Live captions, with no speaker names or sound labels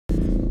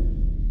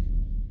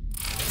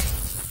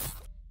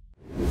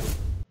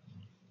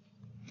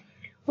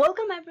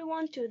Welcome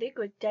everyone to the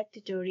Quick Tech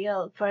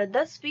tutorial. For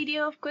this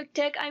video of Quick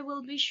Tech, I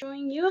will be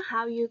showing you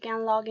how you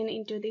can log in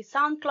into the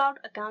SoundCloud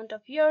account of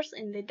yours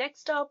in the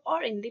desktop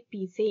or in the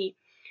PC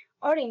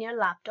or in your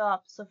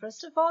laptop. So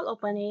first of all,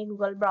 open a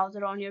Google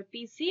browser on your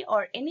PC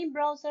or any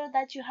browser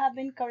that you have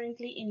been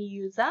currently in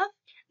use of.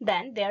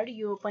 Then there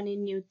you open a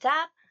new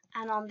tab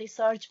and on the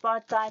search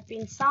bar type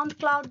in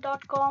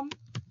soundcloud.com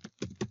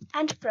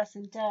and press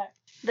enter.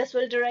 This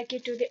will direct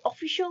you to the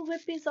official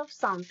webpage of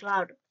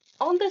SoundCloud.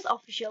 On this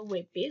official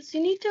webpage,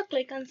 you need to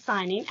click on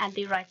sign in at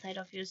the right side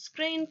of your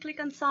screen. Click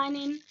on sign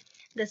in.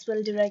 This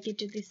will direct you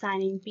to the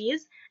sign in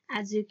page.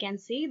 As you can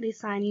see, the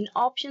sign in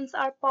options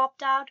are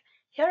popped out.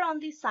 Here on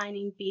the sign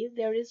in page,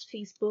 there is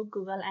Facebook,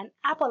 Google and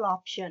Apple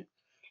option.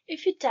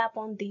 If you tap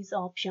on these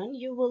options,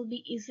 you will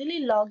be easily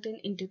logged in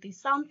into the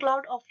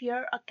SoundCloud of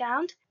your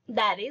account.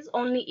 That is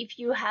only if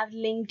you have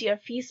linked your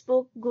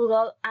Facebook,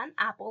 Google and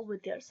Apple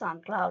with your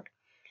SoundCloud.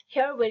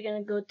 Here we're going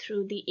to go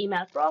through the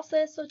email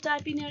process. So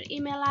type in your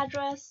email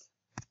address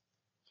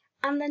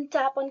and then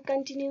tap on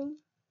continue.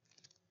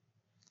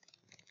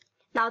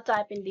 Now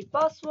type in the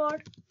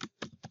password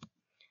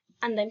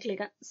and then click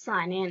on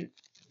sign in.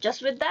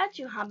 Just with that,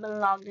 you have been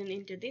logged in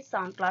into the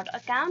SoundCloud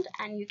account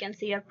and you can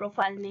see your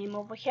profile name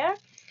over here.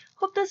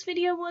 Hope this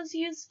video was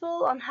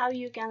useful on how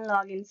you can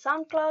log in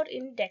SoundCloud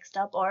in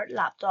desktop or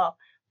laptop.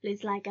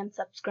 Please like and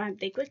subscribe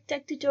the Quick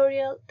Tech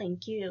tutorial.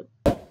 Thank you.